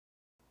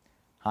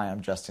Hi,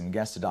 I'm Justin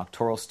Guest, a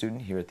doctoral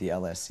student here at the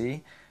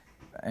LSE,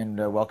 and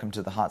welcome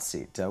to the Hot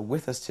Seat.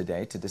 With us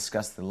today to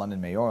discuss the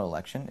London Mayoral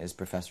election is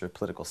Professor of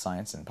Political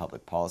Science and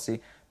Public Policy,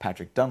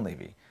 Patrick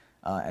Dunleavy.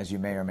 As you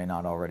may or may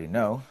not already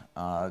know,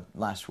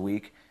 last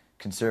week,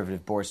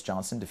 Conservative Boris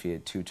Johnson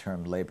defeated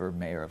two-term Labour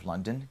Mayor of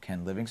London,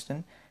 Ken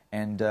Livingstone,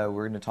 and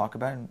we're going to talk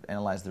about and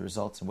analyze the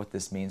results and what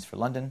this means for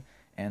London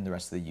and the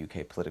rest of the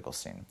UK political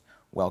scene.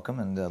 Welcome,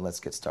 and let's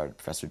get started,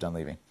 Professor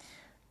Dunleavy.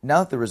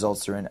 Now that the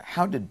results are in,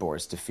 how did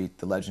Boris defeat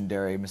the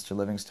legendary Mr.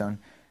 Livingstone?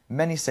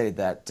 Many say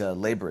that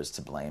Labour is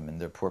to blame in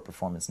their poor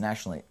performance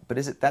nationally, but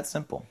is it that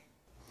simple?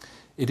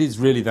 It is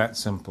really that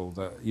simple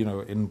that,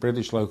 in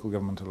British local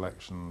government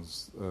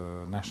elections,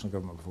 national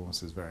government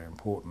performance is very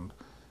important.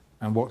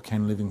 And what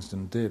Ken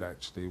Livingstone did,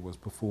 actually, was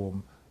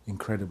perform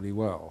incredibly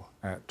well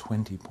at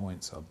 20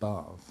 points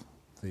above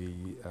the,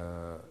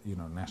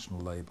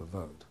 National Labour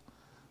vote.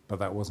 But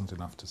that wasn't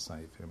enough to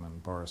save him,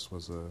 and Boris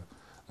was a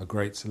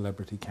great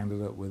celebrity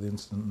candidate with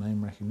instant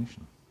name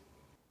recognition.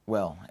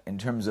 Well, in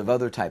terms of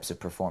other types of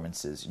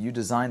performances, you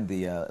designed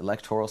the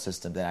electoral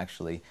system that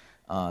actually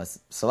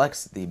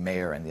selects the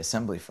mayor and the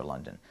assembly for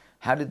London.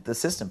 How did the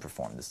system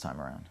perform this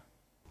time around?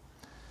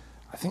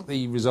 I think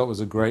the result was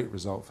a great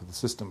result for the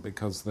system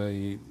because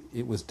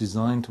it was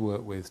designed to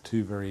work with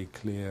two very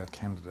clear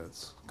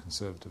candidates,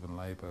 Conservative and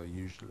Labour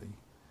usually.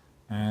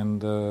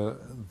 And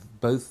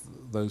both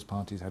those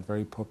parties had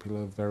very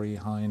popular, very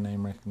high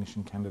name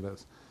recognition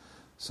candidates.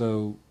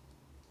 So,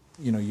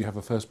 you have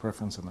a first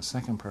preference and a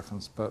second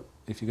preference, but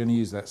if you're going to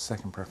use that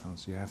second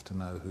preference, you have to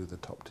know who the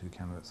top two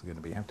candidates are going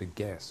to be. You have to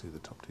guess who the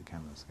top two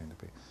candidates are going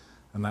to be.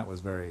 And that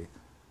was very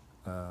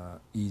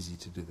easy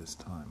to do this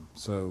time.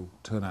 So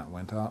turnout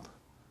went up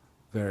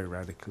very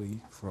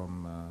radically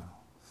from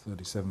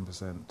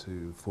 37%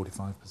 to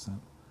 45%,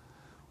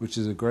 which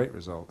is a great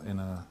result in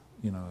a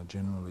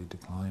generally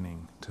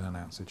declining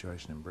turnout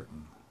situation in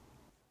Britain.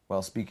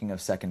 Well, speaking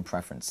of second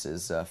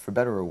preferences, for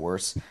better or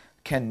worse,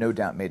 Ken no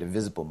doubt made a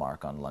visible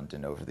mark on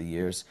London over the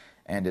years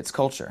and its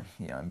culture,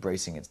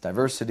 embracing its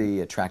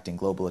diversity, attracting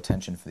global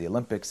attention for the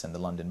Olympics and the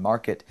London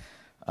market,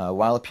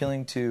 while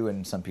appealing to,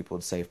 and some people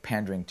would say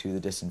pandering to,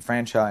 the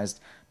disenfranchised,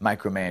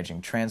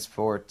 micromanaging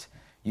transport,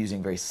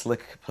 using very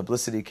slick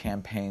publicity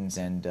campaigns,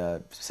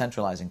 and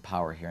centralizing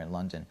power here in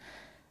London.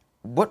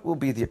 What will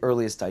be the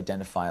earliest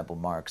identifiable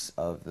marks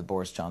of the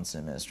Boris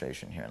Johnson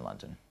administration here in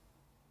London?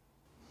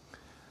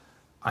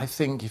 I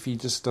think if he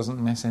just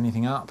doesn't mess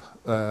anything up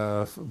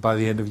by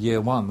the end of year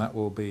one, that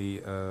will be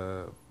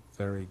a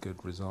very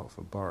good result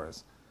for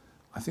Boris.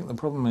 I think the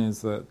problem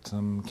is that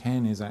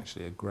Ken is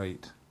actually a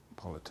great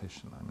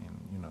politician. I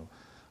mean,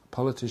 a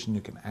politician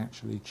who can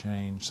actually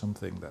change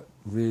something that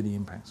really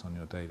impacts on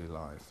your daily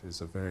life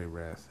is a very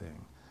rare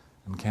thing.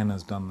 And Ken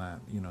has done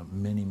that,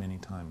 many, many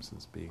times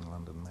since being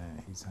London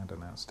Mayor. He's had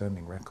an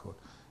outstanding record.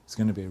 It's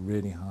going to be a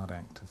really hard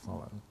act to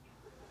follow.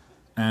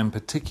 And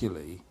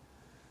particularly,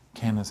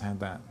 Ken has had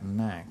that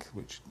knack,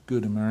 which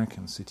good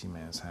American city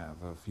mayors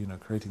have, of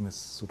creating this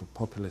sort of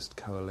populist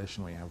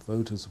coalition where you have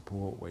voter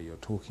support, where you're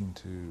talking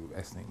to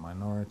ethnic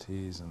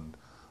minorities and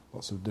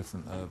lots of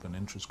different urban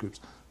interest groups,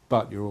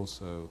 but you're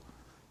also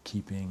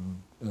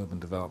keeping urban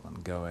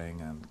development going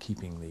and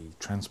keeping the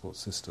transport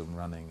system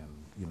running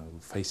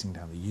and facing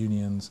down the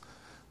unions.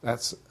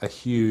 That's a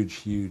huge,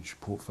 huge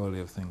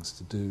portfolio of things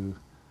to do.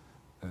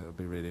 It'll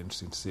be really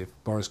interesting to see if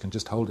Boris can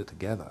just hold it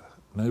together.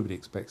 Nobody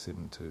expects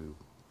him to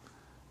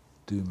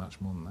do much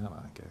more than that,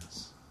 I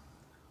guess.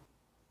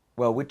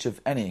 Well, which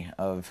of any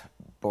of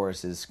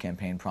Boris's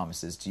campaign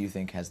promises do you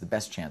think has the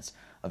best chance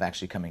of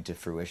actually coming to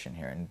fruition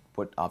here, and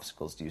what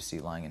obstacles do you see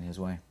lying in his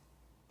way?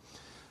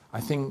 I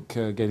think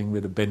getting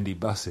rid of bendy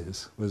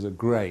buses was a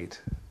great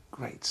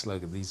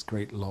slogan. These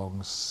great,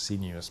 long,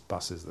 sinuous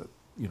buses that,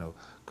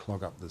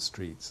 clog up the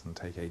streets and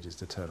take ages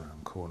to turn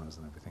around corners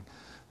and everything.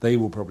 They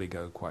will probably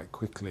go quite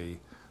quickly,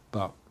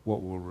 but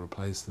what will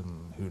replace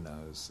them, who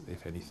knows,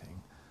 if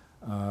anything.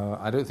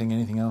 I don't think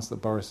anything else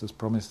that Boris has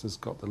promised has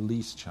got the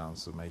least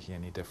chance of making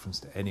any difference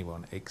to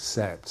anyone,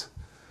 except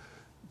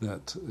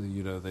that,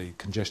 the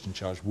congestion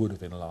charge would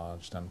have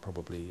enlarged, and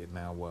probably it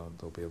now won't.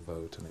 There'll be a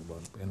vote and it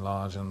won't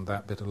enlarge, and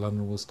that bit of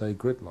London will stay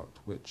gridlocked,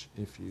 which,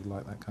 if you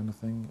like that kind of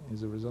thing,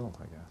 is a result,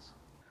 I guess.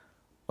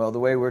 Well, the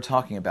way we're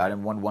talking about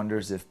him, one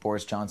wonders if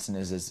Boris Johnson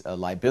is a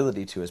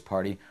liability to his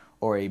party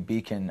or a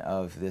beacon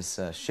of this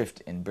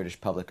shift in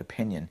British public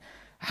opinion.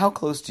 How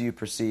close do you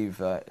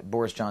perceive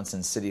Boris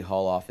Johnson's City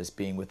Hall office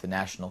being with the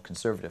National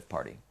Conservative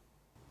Party?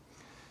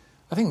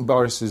 I think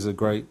Boris is a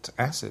great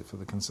asset for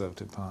the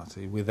Conservative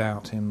Party.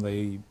 Without him,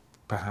 they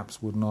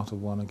perhaps would not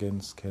have won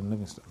against Ken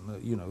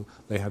Livingstone.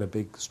 They had a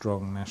big,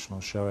 strong national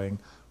showing.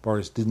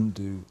 Boris didn't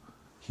do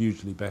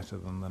hugely better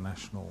than the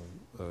national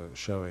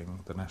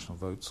showing, the national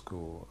vote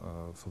score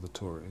for the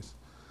Tories.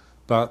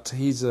 But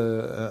he's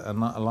a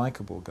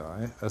likeable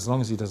guy. As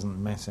long as he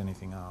doesn't mess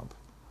anything up,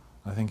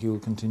 I think he will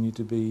continue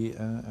to be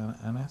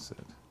an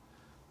asset.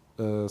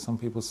 Some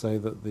people say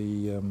that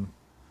the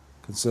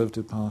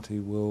Conservative Party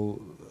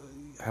will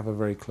have a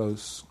very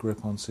close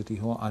grip on City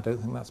Hall. I don't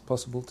think that's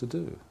possible to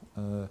do.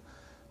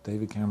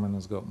 David Cameron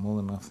has got more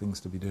than enough things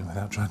to be doing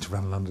without trying to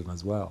run London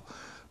as well.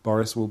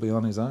 Boris will be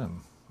on his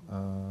own,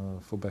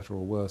 for better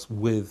or worse,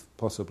 with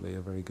possibly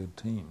a very good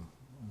team.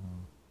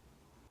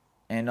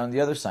 And on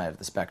the other side of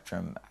the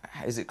spectrum,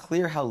 is it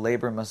clear how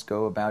Labour must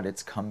go about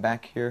its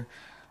comeback here?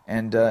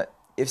 And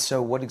if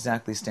so, what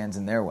exactly stands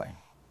in their way?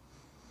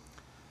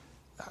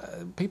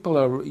 People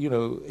are,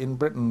 in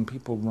Britain,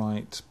 people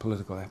write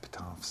political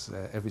epitaphs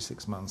every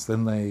 6 months.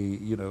 Then they,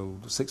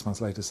 6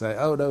 months later say,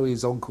 oh no,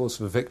 he's on course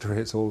for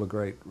victory, it's all a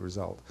great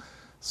result.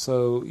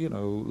 So,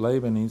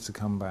 Labour needs to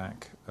come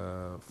back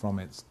from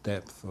its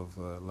depth of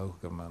local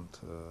government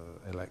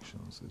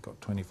elections. It got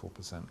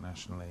 24%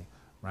 nationally,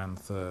 ran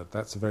third.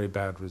 That's a very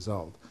bad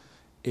result.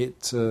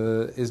 It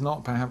is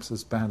not perhaps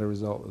as bad a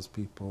result as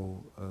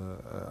people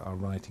are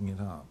writing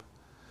it up,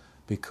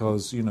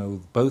 because,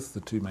 both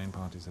the two main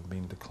parties have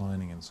been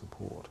declining in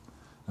support.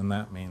 And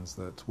that means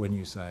that when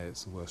you say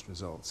it's the worst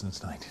result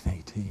since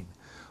 1918,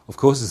 of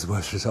course it's the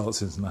worst result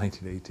since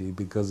 1918,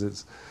 because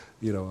it's,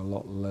 a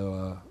lot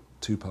lower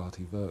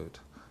two-party vote.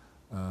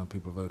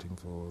 People are voting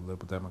for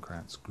Liberal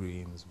Democrats,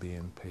 Greens,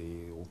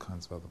 BNP, all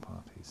kinds of other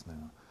parties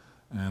now.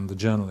 And the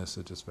journalists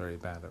are just very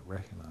bad at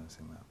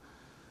recognising that.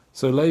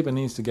 So Labour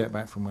needs to get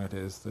back from where it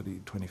is,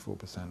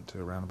 24%,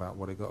 to around about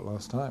what it got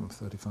last time,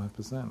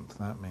 35%.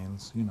 That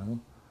means,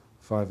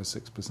 5 or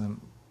 6%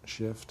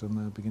 shift, and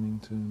they're beginning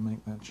to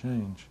make that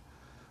change.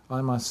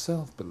 I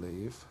myself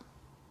believe,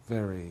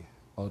 very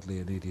oddly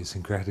and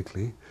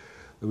idiosyncratically,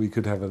 that we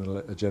could have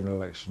a general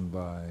election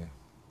by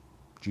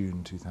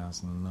June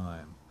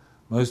 2009.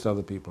 Most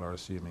other people are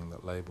assuming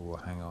that Labour will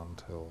hang on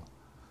till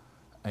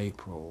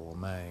April or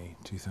May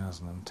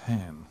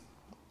 2010.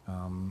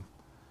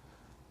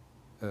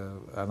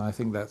 And I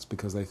think that's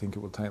because they think it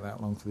will take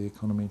that long for the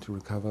economy to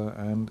recover,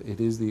 and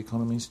it is the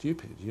economy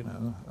stupid,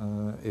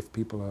 If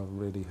people are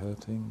really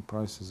hurting,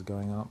 prices are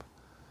going up,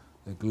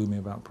 they're gloomy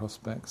about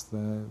prospects,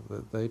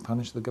 they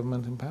punish the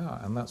government in power,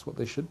 and that's what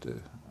they should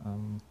do.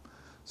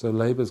 So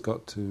Labour's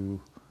got to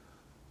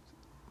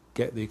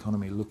get the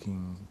economy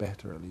looking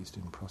better, at least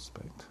in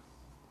prospect.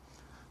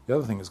 The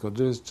other thing it's got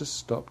to do is just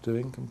stop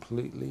doing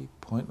completely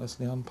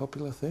pointlessly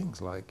unpopular things,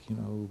 like,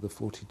 the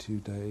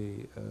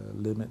 42-day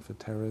limit for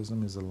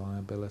terrorism is a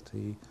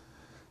liability,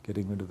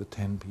 getting rid of the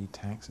 10p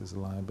tax is a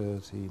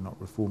liability, not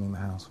reforming the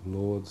House of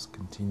Lords,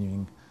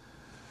 continuing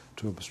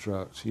to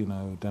obstruct,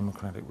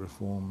 democratic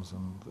reforms,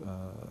 and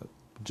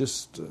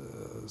just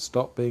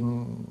stop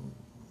being...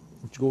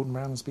 Gordon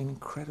Brown has been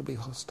incredibly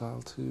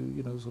hostile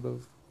to, sort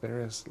of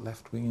various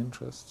left-wing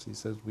interests. He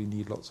says we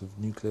need lots of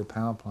nuclear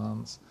power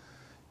plants.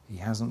 He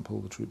hasn't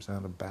pulled the troops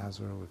out of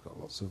Basra. We've got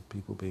lots of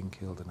people being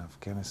killed in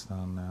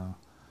Afghanistan now.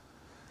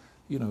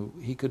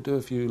 He could do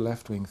a few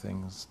left-wing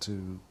things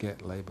to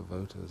get Labour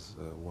voters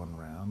one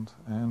round,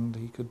 and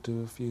he could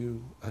do a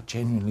few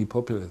genuinely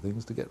popular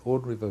things to get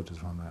ordinary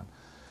voters one round.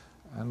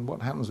 And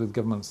what happens with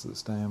governments that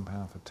stay in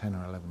power for 10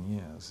 or 11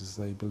 years is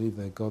they believe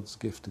they're God's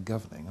gift to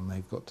governing, and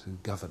they've got to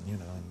govern,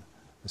 in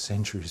a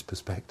century's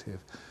perspective.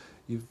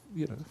 If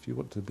you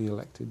want to be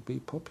elected, be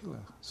popular.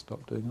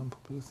 Stop doing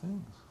unpopular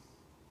things.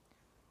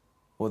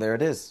 Well, there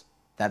it is.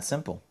 That's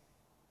simple.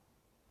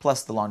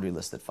 Plus the laundry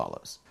list that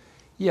follows.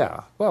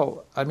 Yeah,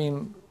 well, I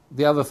mean,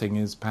 the other thing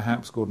is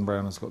perhaps Gordon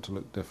Brown has got to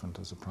look different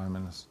as a Prime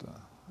Minister.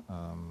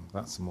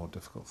 That's the more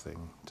difficult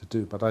thing to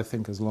do. But I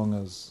think as long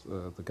as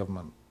the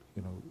government,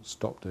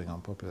 stopped doing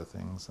unpopular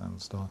things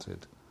and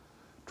started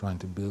trying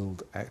to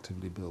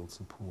actively build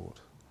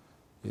support,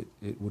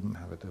 it wouldn't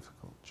have a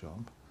difficult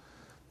job.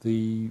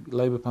 The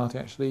Labour Party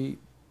actually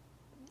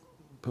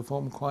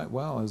performed quite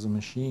well as a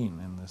machine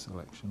in this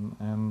election,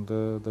 and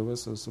there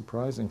was a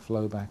surprising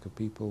flow back of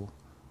people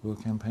who were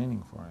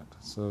campaigning for it.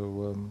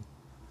 So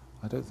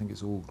I don't think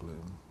it's all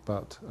gloom,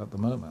 but at the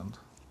moment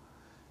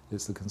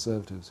it's the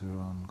Conservatives who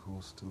are on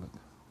course to look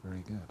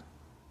very good.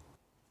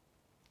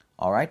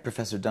 All right,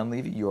 Professor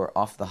Dunleavy, you are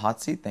off the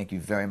hot seat. Thank you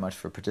very much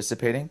for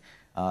participating.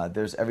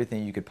 There's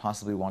everything you could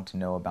possibly want to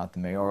know about the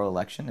mayoral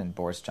election and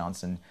Boris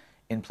Johnson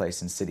in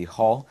place in City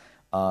Hall.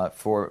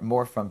 For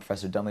more from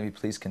Professor Dunleavy,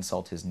 please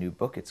consult his new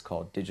book. It's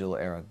called Digital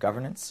Era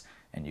Governance,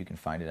 and you can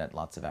find it at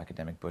lots of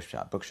academic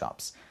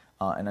bookshops.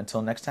 And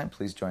until next time,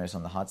 please join us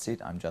on the hot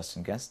seat. I'm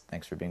Justin Guest.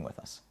 Thanks for being with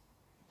us.